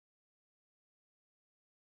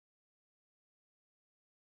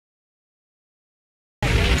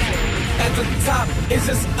top, it's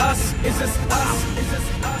just us, it's just us, it's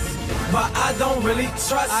just us. But I don't really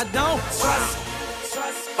trust, I don't trust.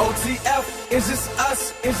 OTF, it's just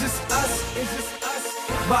us, it's just us, it's just us.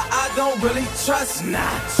 But I don't really trust, nah,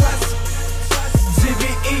 trust.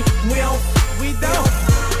 GBE, we don't.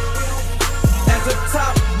 At the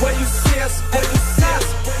top, where you see us, where you see us.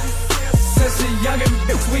 Since a youngin',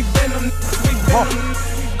 bitch, we been them, we been them.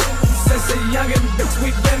 Since a youngin', bitch, we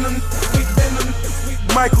been them, we been them.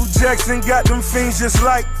 Michael Jackson got them fiends just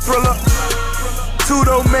like Thriller.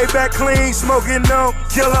 Tudo Maybach clean, smoking on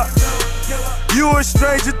killer. You a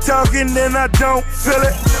stranger talking and I don't feel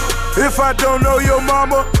it. If I don't know your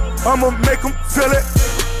mama, I'ma make them feel it.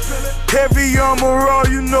 Heavy armor, all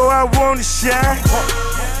you know I wanna shine.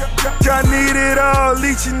 I need it all,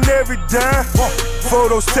 each and every dime.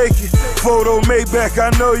 Photos taken, photo Maybach, I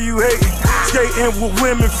know you hate it. Skating with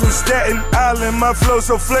women from Staten Island, my flow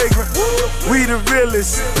so flagrant. We the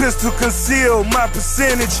realest, pistol conceal, my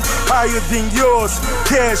percentage higher than yours.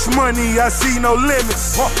 Cash money, I see no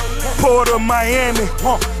limits. Port of Miami,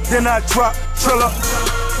 then I drop Triller.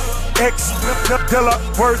 Ex-Dilla,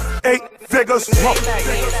 worth 8 figures. At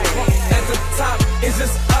the top, it's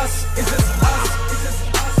just us, it's just us, it's just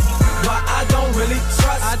us. But I don't really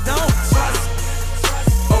trust, I don't trust.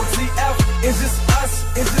 OTF, it's just us,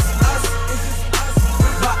 it's just us, it's just us.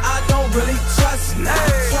 But I don't really trust, nah,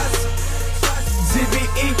 trust.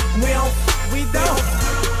 GBE, we don't.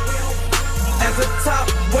 At the top,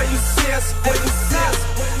 where you see us, where you see us.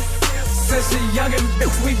 Since a youngin',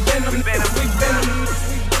 bitch, we been them, we been them.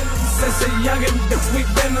 Since a youngin', bitch, we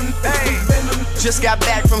been them, we been them. Just got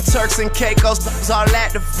back from Turks and Caicos, all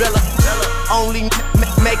at the villa. Only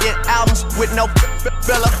making albums with no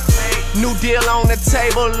filler. New deal on the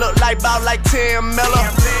table, look like about like 10 miller.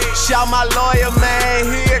 Shout my lawyer,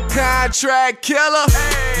 man, he a contract killer.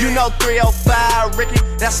 You know 305 Ricky,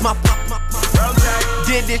 that's my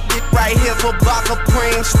Did this shit right here for Baca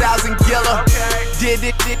Preem, Styles and Gilla. Did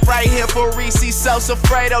this shit right here for Reese, Sosa,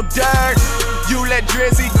 Fredo, Dirt. You let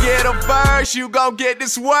Drizzy get a verse, you gon' get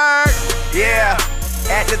this word. Yeah,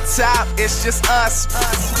 at the top, it's just us.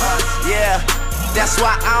 Yeah, that's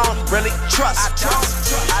why I don't really trust.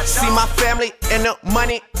 See my family and the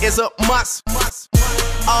money is a must.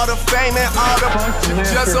 All the fame and all the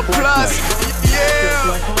just a plus.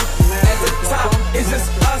 Yeah. At the top, it's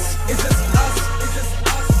just us, it's just us, it's just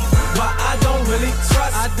us. But I don't really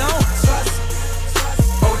trust, I don't trust.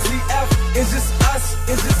 OTF, it's just us,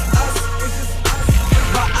 it's just us, it's just us.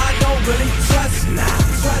 But I don't really trust, nah,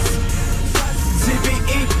 trust.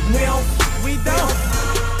 GBE, we don't.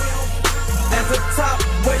 At the top,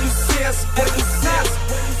 where you see us, where you see us.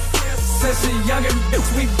 Since a youngin', bitch,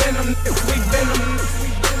 we been them, we been them.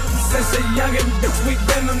 Since a youngin', bitch, we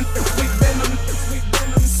been them, we been them.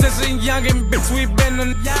 Since a youngin', bitch, we been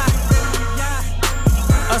them,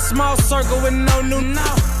 yeah. A small circle with no new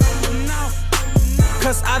now.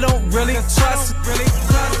 Cause I don't really trust.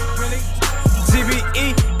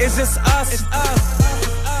 GBE, it's just us. It's us.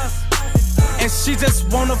 And she just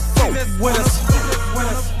wanna fuck with us.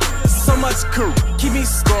 So much crew, keep me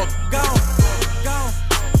stuck.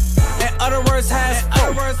 In other words, has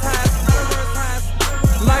hope.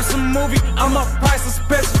 Life's a movie, I'm a priceless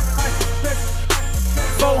bitch.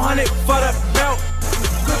 400 for the belt.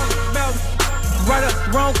 Right or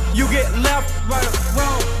wrong, you get left. Right or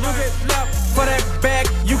wrong, you get left. For that bag,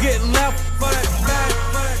 you get left. For that bag,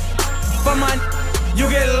 for mine, you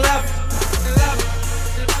get left.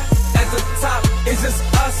 At the top, it's just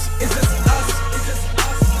us, it's just us, it's just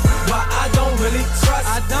us. But I don't really trust,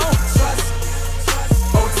 I don't trust.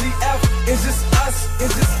 OTF, it's just us,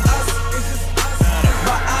 it's just us, it's just us.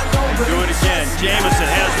 But I don't really do it again. Jamison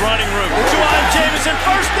has running room. Jawan, Jamison,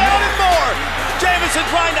 first down and more. Jamison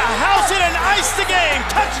trying to house it and ice the game.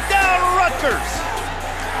 Touchdown, Rutgers.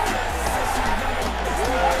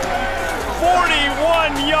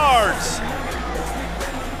 41 yards.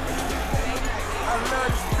 I love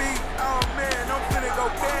this beat. Oh man, I'm finna go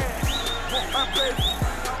bad.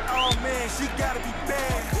 Oh man, she gotta be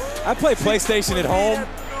bad. I play PlayStation at home.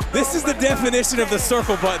 This is the definition of the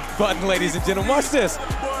circle button, ladies and gentlemen. Watch this.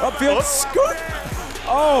 Upfield, scoot.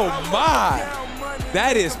 Oh my.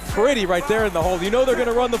 That is pretty right there in the hole. You know they're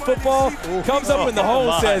gonna run the football. Comes up in the hole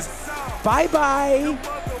and says, bye-bye.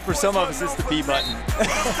 For some of us, it's the B button.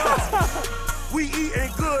 We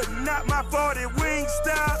eating good, not my 40 wing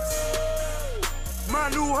stops. My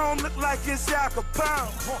new home look like it's Al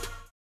Capone.